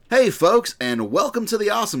Hey folks, and welcome to the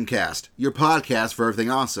OSMcast, your podcast for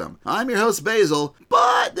everything awesome. I'm your host Basil,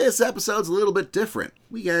 but this episode's a little bit different.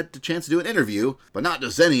 We got the chance to do an interview, but not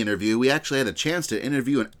just any interview. We actually had a chance to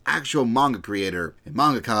interview an actual manga creator, a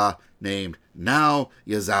mangaka named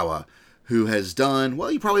Yazawa, who has done,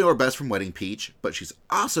 well, you probably know her best from Wedding Peach, but she's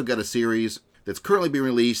also got a series that's currently being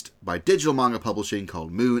released by digital manga publishing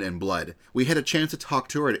called Moon and Blood. We had a chance to talk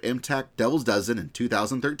to her at MTAC Devil's Dozen in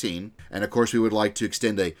 2013, and of course we would like to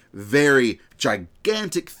extend a very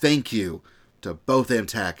gigantic thank you to both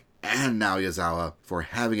MTAC and now Yazawa for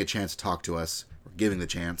having a chance to talk to us, or giving the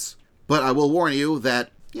chance. But I will warn you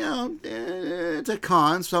that, it's a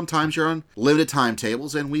con. Sometimes you're on limited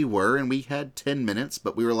timetables, and we had 10 minutes,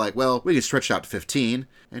 but we were like, well, we could stretch it out to 15,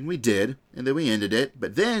 and we did, and then we ended it.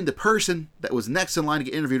 But then the person that was next in line to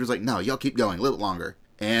get interviewed was like, no, y'all keep going a little longer.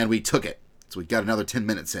 And we took it. So we got another 10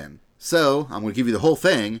 minutes in. So I'm going to give you the whole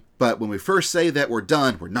thing, but when we first say that we're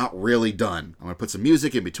done, we're not really done. I'm going to put some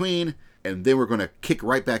music in between, and then we're going to kick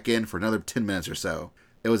right back in for another 10 minutes or so.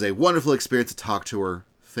 It was a wonderful experience to talk to her.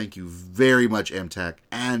 Thank you very much, MTAC,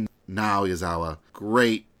 and now Yazawa.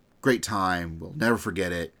 Great time. We'll never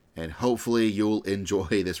forget it, and hopefully you'll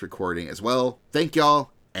enjoy this recording as well. Thank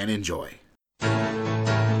y'all, and enjoy.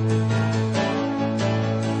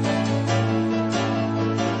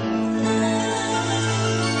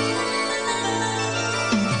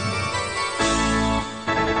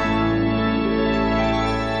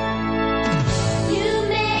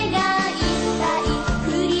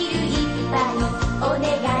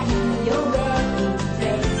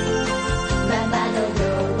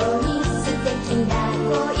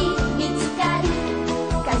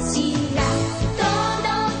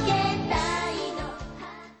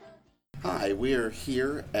 We are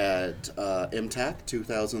here at MTAC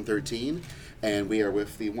 2013, and we are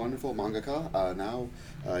with the wonderful mangaka,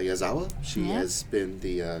 Yazawa. She has been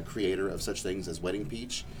the creator of such things as Wedding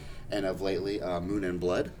Peach, and of lately Moon and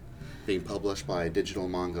Blood, being published by Digital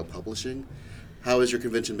Manga Publishing. How has your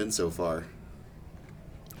convention been so far?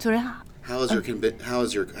 Sorry? How's the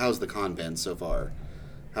con been so far?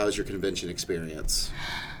 How's your convention experience?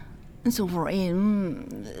 So for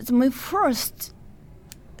it's my first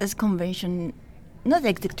convention, not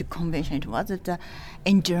exactly convention, it was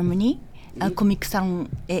in Germany, Comic Salon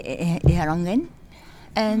Erlangen,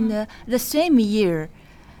 and the same year,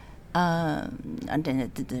 the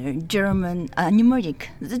German Animagic.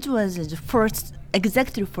 That was the first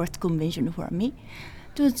convention for me.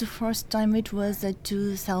 It was the first time. It was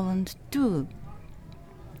 2002,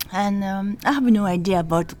 and I have no idea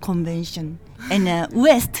about convention in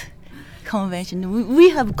West. Convention.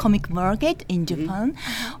 We have comic market in Japan,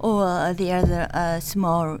 or there's a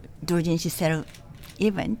small doujinshi sale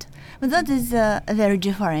event. But that is very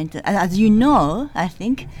different. As you know, I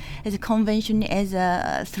think, the convention is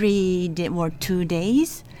 3 days or 2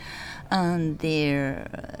 days, and there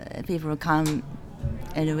people come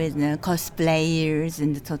and with cosplayers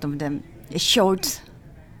and sort of the short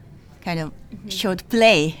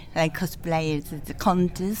play like cosplayers. It's a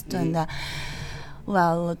contest and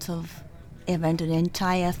lots of event the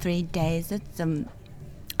entire 3 days. It's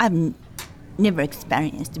I've never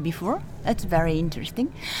experienced before. That's very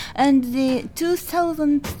interesting. And the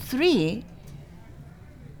 2003,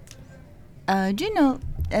 do you know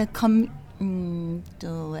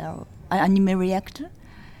anime reactor?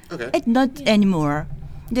 Okay. It's not anymore.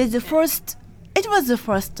 It was the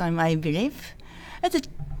first time, I believe. It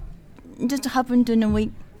just happened to know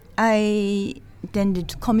I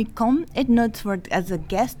attended Comic-Con. It not worked as a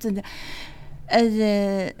guest. As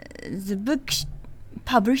the book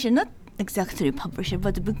publisher, not exactly publisher,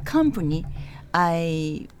 but the book company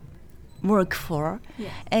I work for,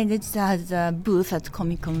 and it has a booth at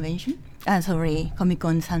Comic-Con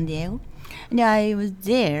San Diego, and I was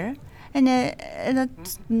there, and at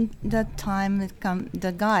that time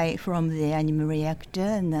the guy from the anime reactor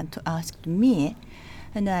and asked me,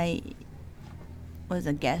 and I was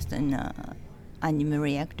a guest in anime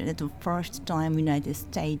reactor at the first time United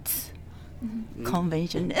States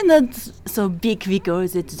convention, and that's so big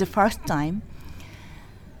because it's the first time.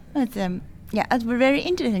 But it's very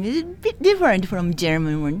interesting. It's a bit different from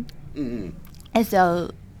German one. And so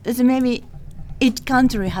maybe each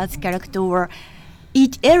country has character, or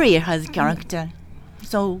each area has character.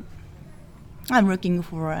 So I'm looking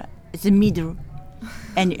for the middle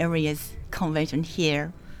and areas convention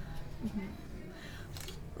here.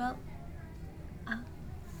 Well,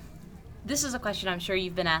 this is a question I'm sure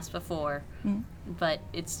you've been asked before, but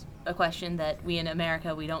it's a question that we in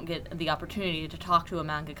America, we don't get the opportunity to talk to a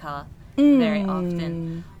mangaka very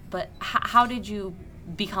often. But how did you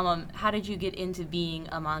get into being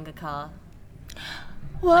a mangaka?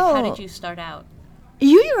 Well, Like, how did you start out?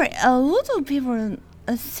 usually a lot of people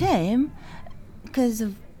are same because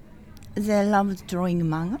they love drawing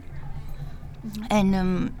manga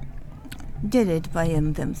and did it by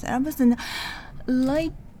themselves and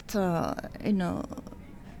later,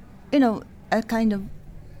 a kind of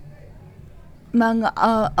manga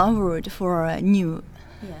award for new,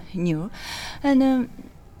 and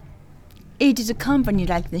it is a company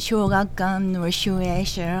like the Shogakukan or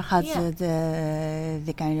Shueisha has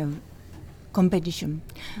the kind of competition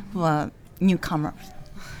for newcomers,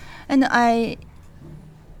 and I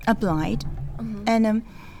applied, and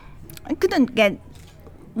I couldn't get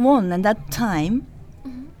one at that time,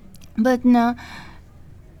 but now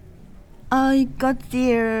I got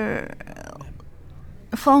the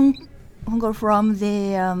phone call from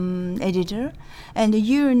the editor, and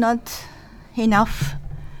you're not enough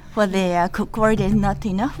for the quality is not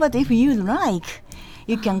enough, but if you like,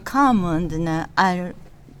 you can come and I'll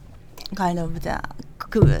kind of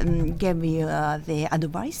give you the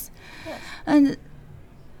advice. Yes. And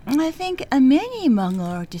I think many manga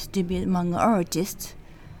artists, debut manga artists,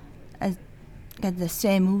 get the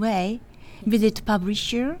same way, visit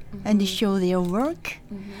publisher and show their work,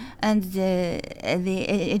 and the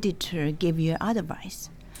editor give you advice,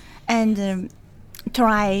 and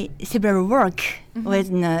try several work with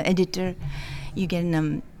an editor. You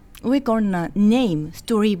can we call name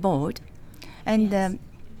storyboard, and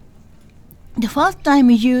the first time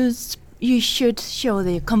you should show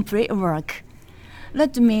the complete work.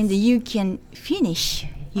 That means you can finish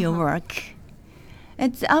your work.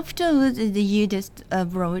 And afterwards, you just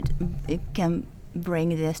can bring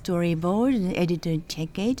the storyboard, the editor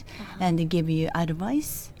check it, and give you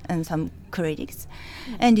advice and some critics,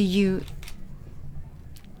 and you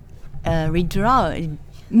redraw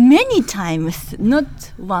many times,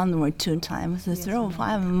 not one or two times, 3 or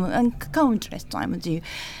 5, and countless times you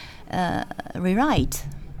rewrite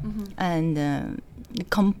and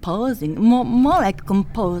composing, more like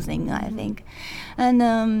composing, I think. And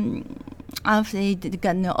after it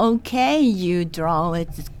got okay, you draw it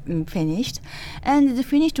finished, and the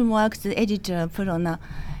finished work the editor put on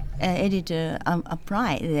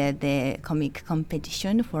apply the comic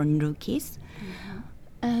competition for rookies.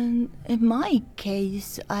 And in my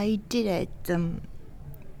case, I did it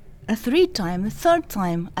 3 times. Third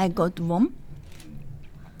time, I got 1,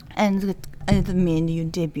 and it means you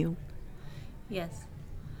debut. Yes.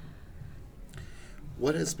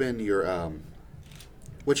 What has been your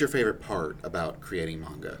what's your favorite part about creating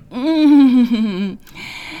manga?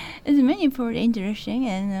 It's many part interesting,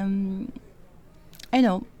 and I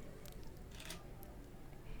know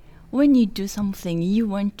when you do something, you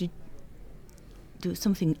want to do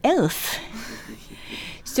something else.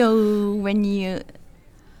 So when you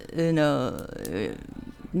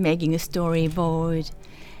making a storyboard,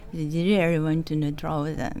 you really want to draw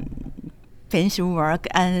the pencil work,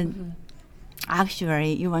 and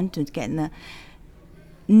actually you want to get the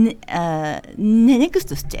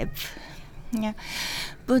next step. Yeah,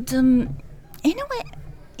 but in a way,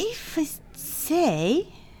 if I say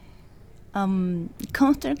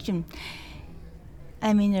construction,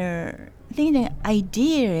 I mean, I think the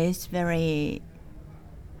idea is very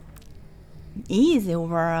easy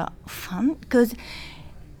or fun because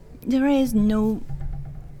there is no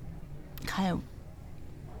kind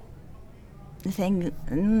of thing,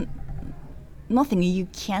 nothing you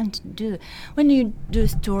can't do. When you do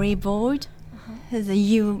storyboard,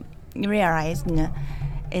 you realize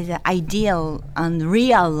is ideal and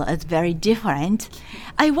real is very different.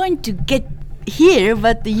 I want to get here,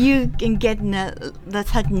 but you can get the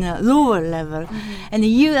certain lower level, and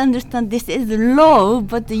you understand this is low,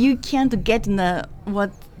 but you can't get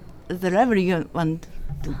what the level you want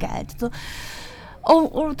to get. So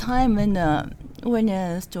all time when a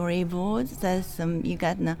storyboard says you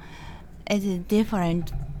got it's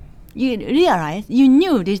different, you realize you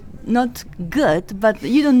knew this not good, but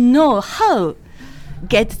you don't know how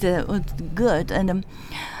get what's good. And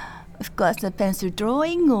of course, the pencil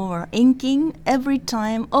drawing or inking, every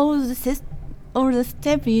time, all the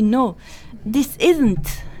step, this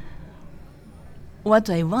isn't what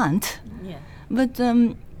I want. Yeah. But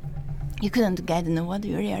you couldn't get what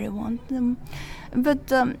you really want. But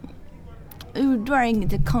during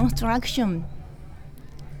the construction,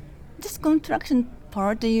 this construction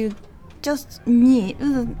part, you just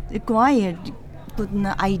required put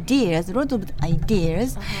ideas, a lot of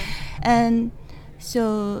ideas, and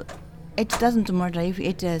so it doesn't matter if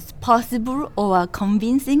it is possible or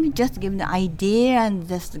convincing. Just give the idea and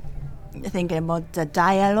just thinking about the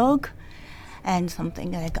dialogue, and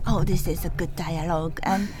something like, oh, this is a good dialogue,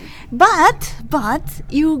 and but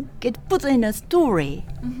you get put in a story,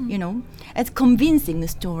 it's convincing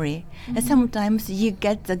story, and sometimes you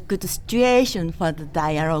get a good situation for the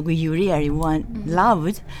dialogue you really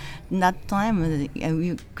loved. That time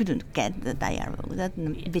you couldn't get the dialogue. That's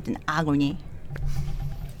a bit an agony.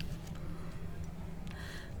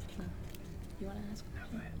 You want to ask a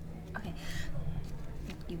question? Okay.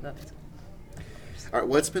 You go. All right,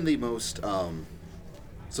 what's been the most, some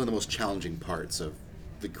of the most challenging parts of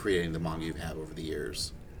creating the manga you have over the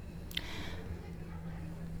years?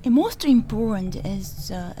 The most important is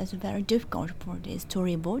a very difficult part is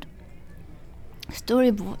storyboard.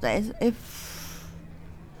 Storyboard is if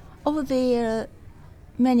over there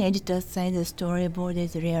many editors say the storyboard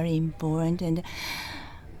is really important, and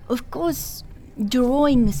of course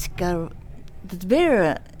drawing skill.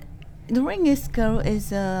 Drawing skill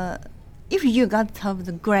is if you got to have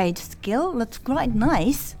the great skill, that's quite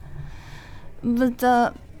nice. But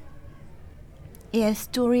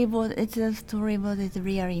storyboard is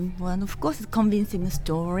really important. Of course, convincing the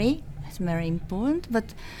story is very important,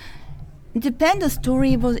 but it depends on the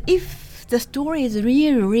storyboard. If the story is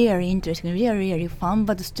really interesting, really fun,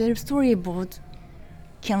 but the storyboard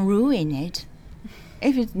can ruin it.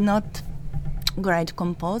 If it's not great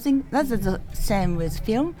composing, that's the same with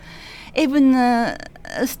film. Even a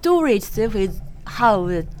story itself is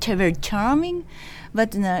very charming,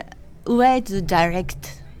 but way to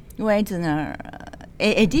direct, way to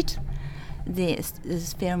edit,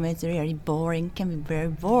 this film is really boring, can be very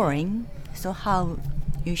boring. So how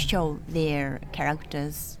you show their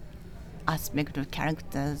characters, aspect of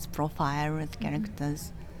characters, profile of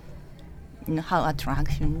characters, how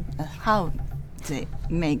to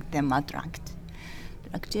make them attractive.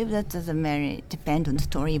 That doesn't very depend on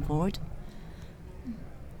storyboard.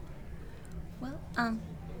 Well,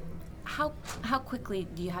 how quickly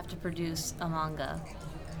do you have to produce a manga?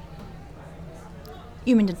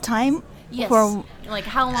 You mean the time? Yes. For like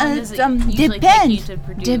how long does it usually take you to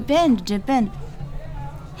produce? Depend.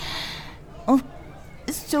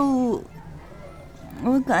 So,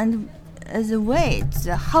 what kind of the way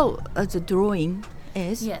how the drawing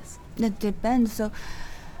is? Yes. That depends. So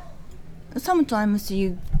sometimes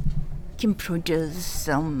you can produce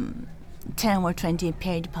some 10 or 20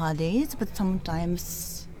 pages per day, but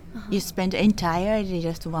sometimes you spend entirely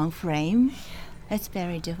just one frame. It's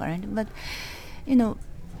very different. But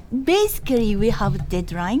basically we have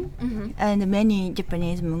deadline, and many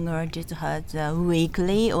Japanese manga artists have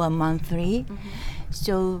weekly or monthly.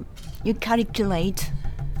 So you calculate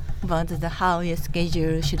about how your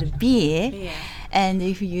schedule should be, and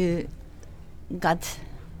if you got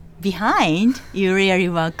behind, you really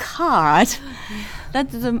work hard.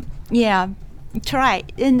 That's try.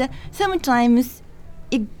 And sometimes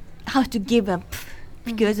you have to give up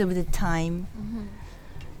because of the time.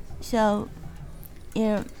 So,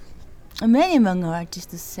 many manga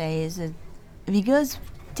artists say that because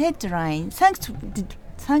deadline, thanks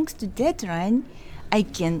to deadline, I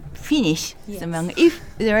can finish the manga. If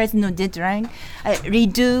there is no deadline, I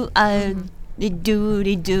redo,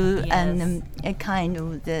 and a kind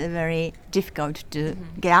of very difficult to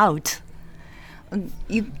get out.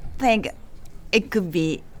 You think it could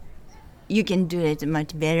be, you can do it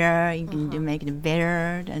much better, you can make it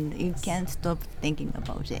better, and you can't stop thinking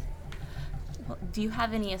about it. Well, do you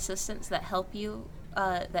have any assistants that help you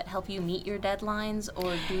meet your deadlines,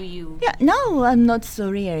 or do you? Yeah, now I'm not so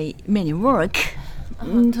really many work,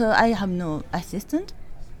 so I have no assistant.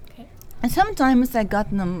 Okay. And sometimes I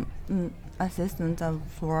got no assistant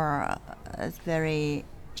for a very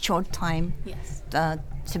short time. Yes.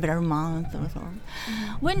 Several months or so.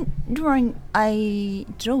 During I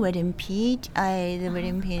draw Wedding Page,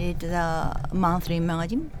 the monthly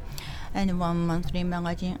magazine, and one monthly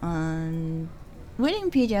magazine, and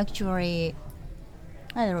Wedding Page actually,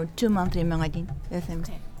 I don't know, 2 monthly magazine, the same,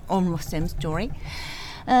 almost same story,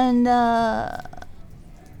 and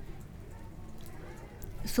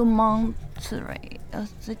so monthly,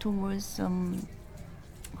 it was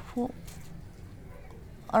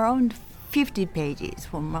around 50 pages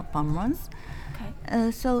per month.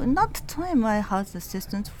 Okay. So in that time I had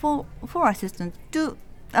assistants, four assistants.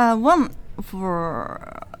 One for,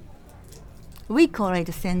 we call it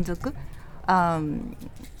senzoku.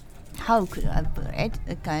 How could I put it?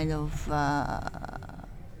 A kind of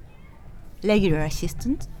regular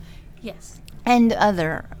assistant. Yes. And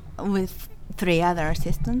with 3 other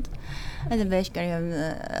assistants. And basically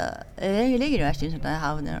regular assistant I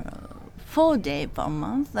have 4 days per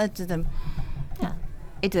month. That's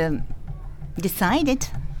it's decided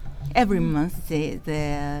Every month,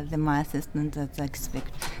 my assistant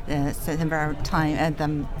expect several time at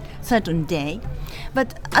a certain day,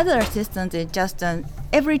 but other assistants just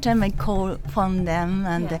every time I call from them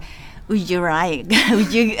and. Would you like?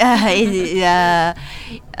 Would you? How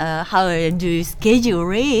do you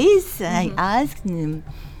schedule is? I asked them.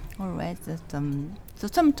 Alright. So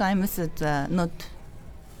sometimes it's not.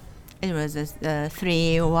 It was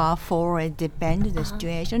 3 or 4. It depends the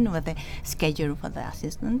situation with the schedule for the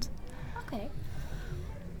assistant. Okay.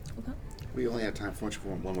 We only have time for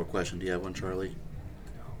one more question. Do you have one, Charlie?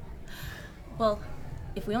 Well,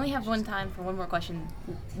 if we only have time for one more question,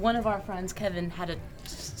 one of our friends, Kevin, had a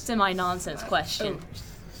semi-nonsense question.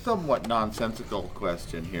 Somewhat nonsensical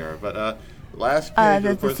question here, but last page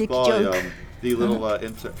of the first volume, the little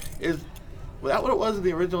insert was that what it was in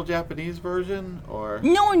the original Japanese version, or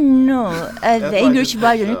no, the English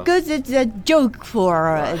version because it's a joke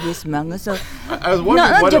for this manga. So I was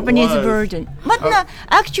wondering not what Japanese it was. version, but no,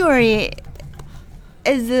 actually,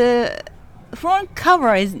 is front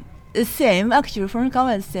cover is the same. Actually, front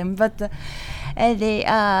cover is the same, but the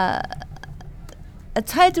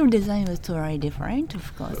title design was totally different,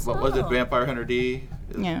 of course. What was it, Vampire Hunter D?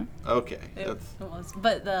 Yeah. Okay. It was,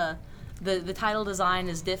 but the title design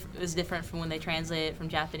is different from when they translate it from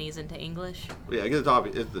Japanese into English. Yeah, I guess it's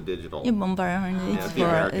obvious. It's the digital. Yeah, Vampire Hunter. It's the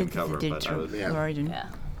American cover, the but I was- version. Yeah.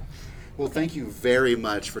 Well, thank you very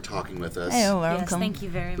much for talking with us. You're welcome. Yes, thank you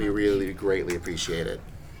very much. We really greatly appreciate it.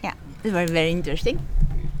 Yeah, it was very interesting.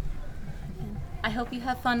 I hope you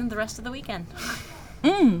have fun the rest of the weekend.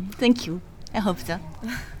 Thank you. I hope so.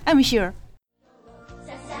 I'm sure.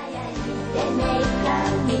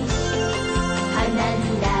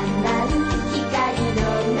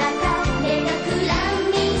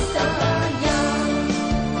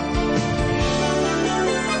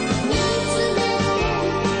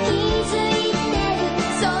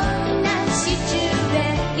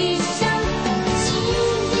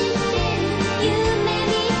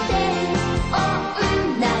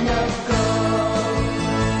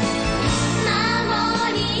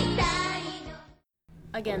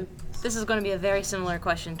 Again, this is going to be a very similar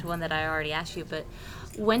question to one that I already asked you, but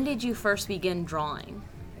when did you first begin drawing?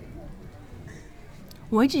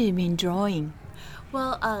 What do you mean drawing?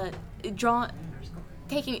 Well,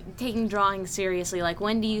 taking drawing seriously, like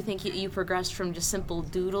when do you think you progressed from just simple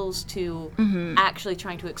doodles to actually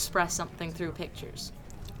trying to express something through pictures?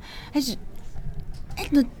 It's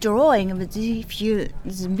not drawing, but if you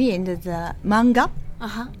mean the manga,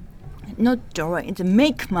 not drawing, it's a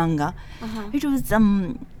make manga. It was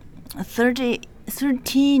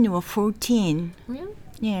 13 or 14. Really?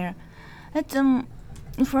 Yeah. That's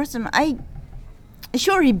first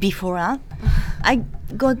shortly before that, I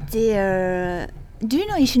got there. Do you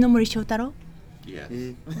know Ishinomori Shotaro? Yes.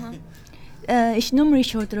 Ishinomori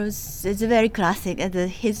Shotaro is very classic.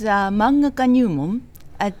 He's a mangaka Nyumon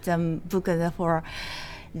at book for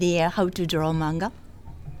the how to draw manga.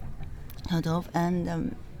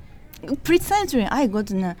 And precisely I got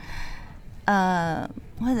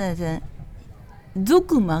what is it?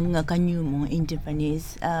 Zoku mangaka Nyumon in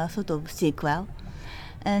Japanese, sort of sequel,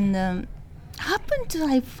 and happened to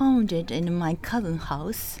I found it in my cousin's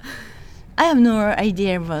house. I have no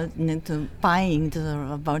idea about buying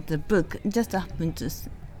about the book. Just happened to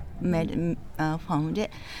found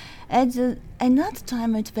it. At that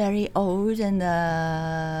time, it's very old and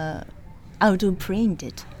auto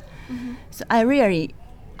printed. So I really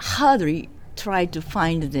hardly tried to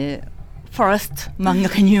find the first manga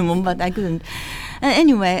Nyumon, but I couldn't.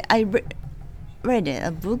 Anyway, I read it,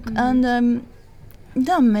 a book, and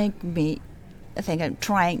that made me. I think I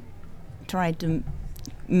try to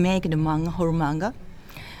make the whole manga.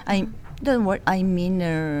 That's what I mean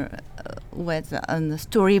with the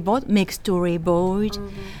storyboard, make storyboard,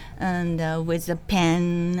 and with a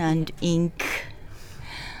pen and ink,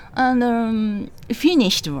 and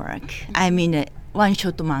finished work. I mean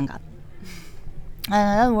one-shot manga.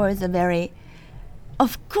 And that was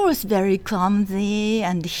of course, very clumsy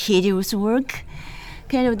and hideous work,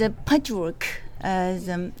 kind of the patchwork.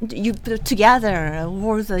 You put together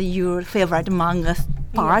was your favorite manga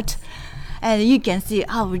part, and you can see,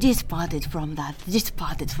 this part is from that, this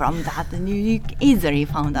part is from that, and you easily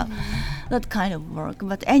found out that kind of work.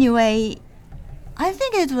 But anyway, I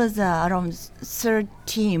think it was around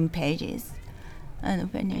 13 pages,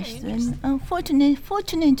 and finished. And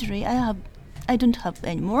fortunately, I don't have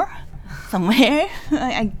any more somewhere.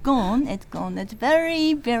 It's gone. It's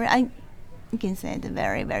very, very. You can say it's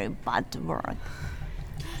very, very bad work.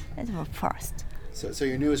 That was first. So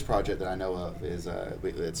your newest project that I know of is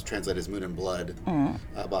it's translated as Moon and Blood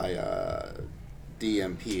by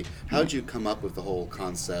DMP. How did you come up with the whole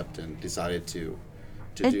concept and decided to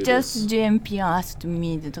do It just this? DMP asked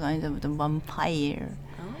me the kind of the vampire.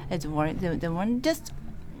 It's the one just.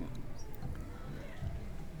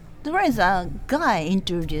 There was a guy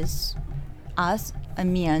introduced us,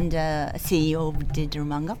 me and the CEO of digital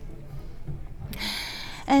manga.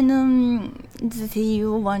 And the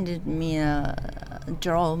CEO wanted me to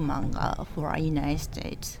draw manga for United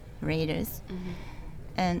States readers.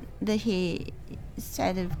 And he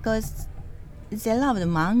said because they love the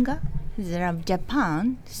manga, they love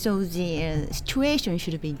Japan, so the situation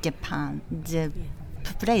should be Japan, the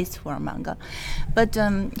place for manga. But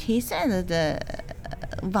he said that the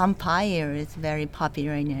vampire is very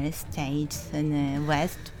popular in the United States and the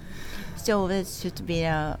West, so it should be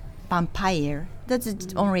a vampire.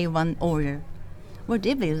 That's only one order,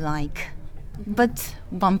 whatever you like, but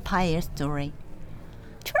vampire story.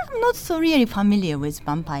 I'm not so really familiar with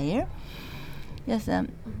vampire. Yes,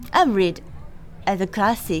 I've read the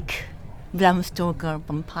classic Bram Stoker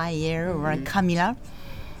vampire or Camilla.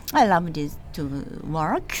 I love these two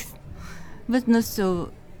works, but not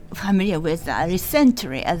so familiar with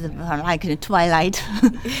recently as like the Twilight.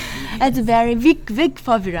 It's very big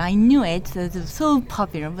popular. I knew it. It's so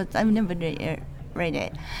popular, but I've never read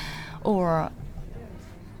it. Or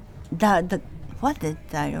the what is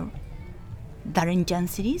the Darren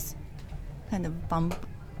series, kind of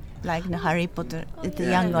like the Harry Potter. It's a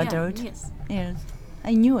young adult. Yes,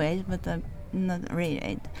 I knew it, but I've not read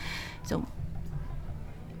it. So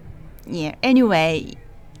yeah. Anyway,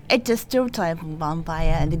 it's a stereotype of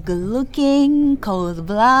vampire and good looking, cold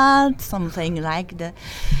blood, something like that.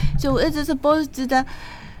 So it's supposed to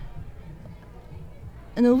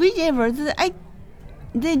whichever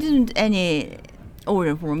they didn't any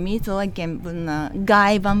order for me, so I can put a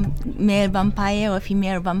male vampire or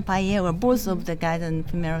female vampire or both of the guys and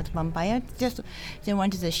female vampire. Just they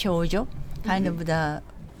wanted the shoujo, kind of the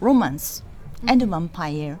romance and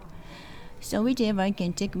vampire. So whichever I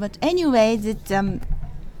can take. But anyway, the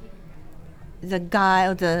guy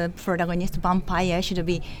or the protagonist vampire should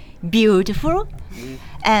be beautiful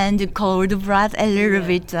and cold blood a little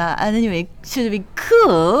bit. Anyway, should be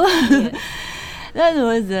cool. That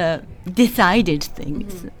was decided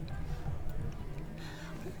things.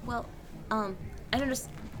 Well, I noticed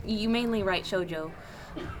you mainly write shoujo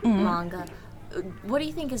manga. What do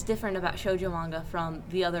you think is different about shoujo manga from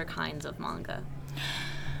the other kinds of manga?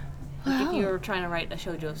 Like if you were trying to write a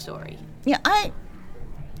shoujo story. Yeah,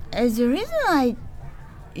 the reason I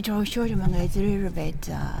draw shoujo manga is a little bit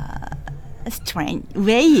strange,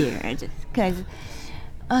 weird, because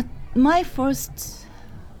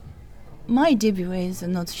my debut is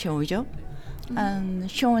not shoujo, and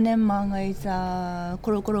shonen manga is a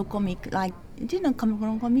Koro comic, like it isn't a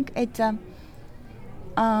Koro comic, it's a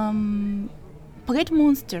Pocket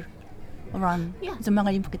Monster run, the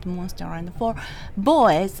magazine Pocket Monster run for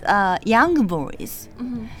boys, young boys.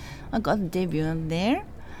 I got the debut there,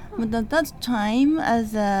 but at that time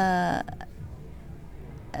as a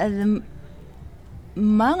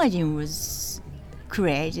magazine was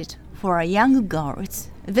created for young girls,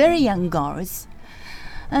 very young girls,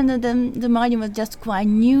 and the magazine was just quite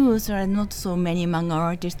new, so there are not so many manga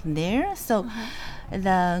artists there. So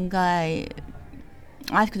the guy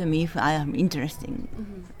asked me if I am interested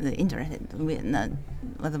with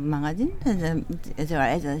the magazine, as well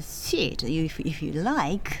as a sheet if you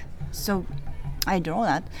like. So I draw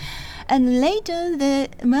that, and later the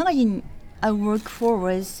magazine I work for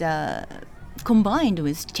was combined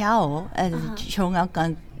with Chao as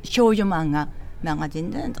shoujo manga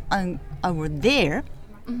magazine, and I was there.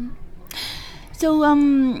 So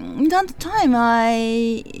that time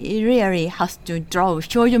I really has to draw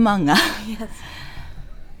shoujo manga. Yes.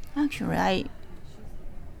 Actually, I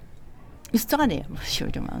studied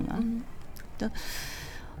shoujo manga.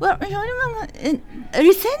 Well, shoujo manga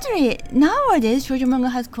recently nowadays shoujo manga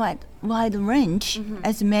has quite wide range,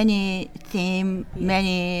 as many theme,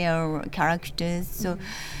 many characters. So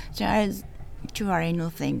there is actually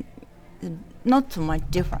nothing, not so much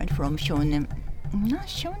different from shonen.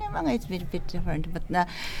 Shonen manga is a bit different, but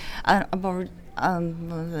about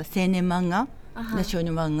the seinen manga, the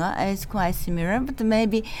shonen manga is quite similar, but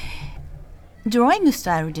maybe drawing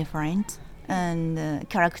style different, and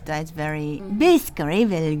character is basically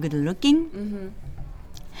very good looking,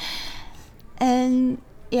 and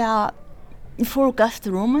forecast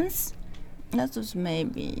romance. That was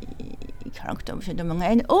maybe character of shoujo manga.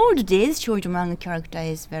 And all days shoujo manga character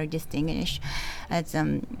is very distinguished as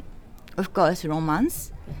of course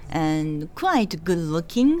romance and quite good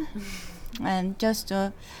looking, and just when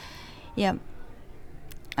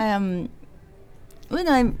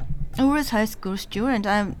I I was high school student.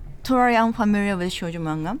 I'm totally unfamiliar with shoujo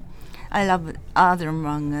manga. I love other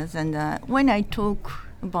mangas, and when I talk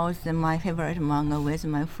about my favorite manga with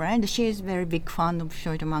my friend, she is very big fan of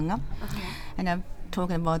shoujo manga, and I'm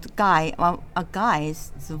talking about a guy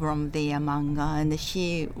from the manga, and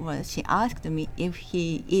she asked me if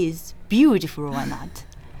he is beautiful or not.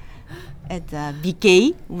 It's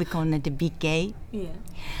BK, we call it BK. Yeah.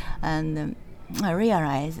 And I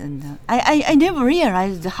realized, and I never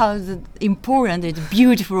realized how important it's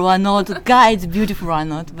beautiful or not, guy is beautiful or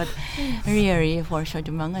not, but really for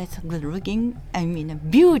shoujo manga it's good looking. I mean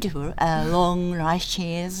beautiful, long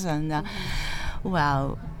lashes and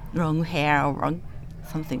wow, long hair or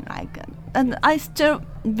something like that. And I still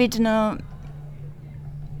bit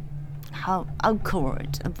how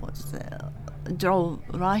awkward about the draw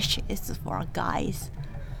lashes for guys.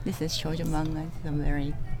 This is shoujo manga. It's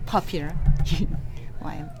very popular.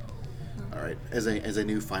 Why? All right. As a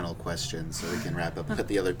new final question, so we can wrap up, let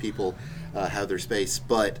the other people have their space.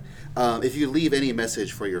 But if you leave any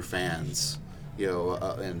message for your fans,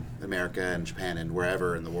 in America and Japan and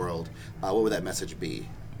wherever in the world, what would that message be?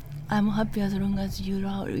 I'm happy as long as you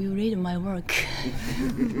read my work.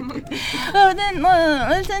 Well, then,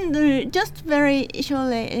 recently, just very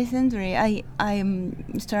shortly, recently,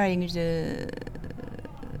 I'm starting to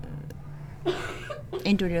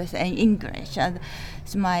introduce in English.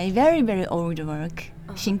 It's my very, very old work,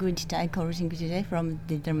 Shinkuji, I call Shinkuji from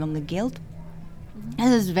the Manga Guild.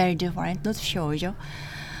 It is very different, not shoujo.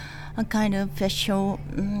 A kind of special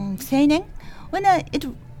seinen. When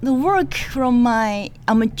the work from my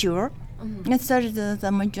amateur, I started as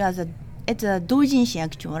amateur it's a doujinshi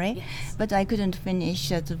actually, Yes. but I couldn't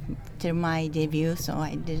finish till my debut, so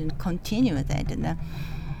I didn't continue with it. And,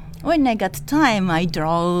 when I got time, I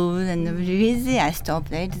draw, and busy, I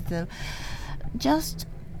stopped it. So just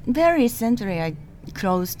very recently, I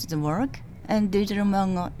closed the work, and digital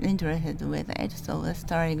manga interested with it, so I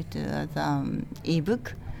started to the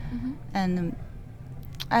ebook, and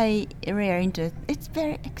I really interested. It's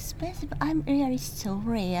very expensive. I'm really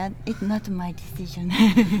sorry. It's not my decision.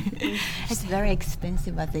 It's very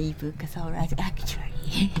expensive as the ebook, so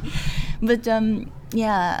actually, but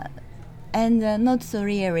yeah. And not so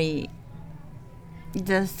really.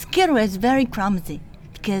 The skill is very clumsy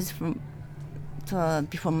because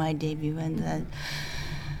before my debut, and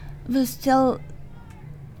but still,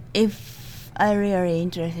 if I really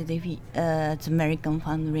interested, if it's American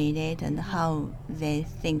fan read it and how they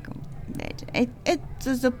think that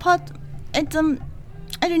it's a part. It's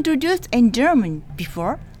I introduced in German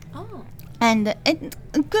before, and it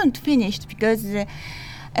couldn't finish because it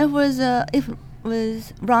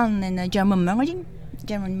was run in a German magazine.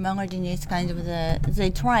 German magazine is kind of they're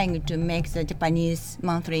trying to make the Japanese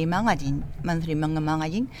monthly manga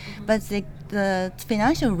magazine, but the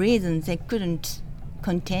financial reasons they couldn't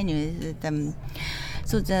continue them.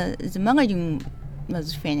 So the magazine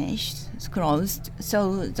was finished, it's closed.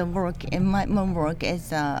 So the work, my work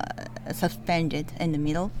is suspended in the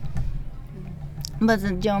middle. But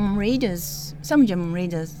some German readers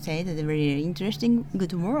say that they're really interesting,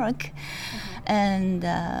 good work. And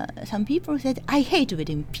some people said, I hate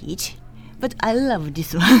Wedding Peach, but I love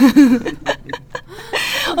this one.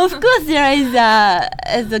 Of course, there is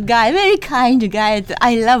a guy, very kind guy,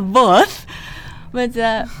 I love both. But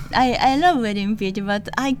I love Wedding Peach, but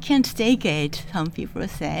I can't take it, some people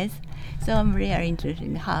say. So I'm really interested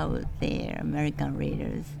in how their American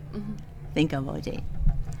readers think about it.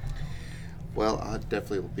 Well, I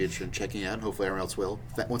definitely will be interested in checking it out, and hopefully everyone else will.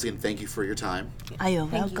 Once again, thank you for your time. You're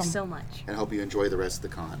welcome. Thank you so much. And I hope you enjoy the rest of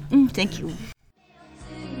the con. Thank you.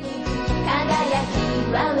 輝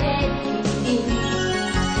きはウェディング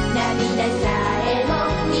涙さえも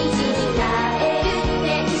虹に変え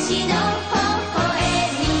る歴史の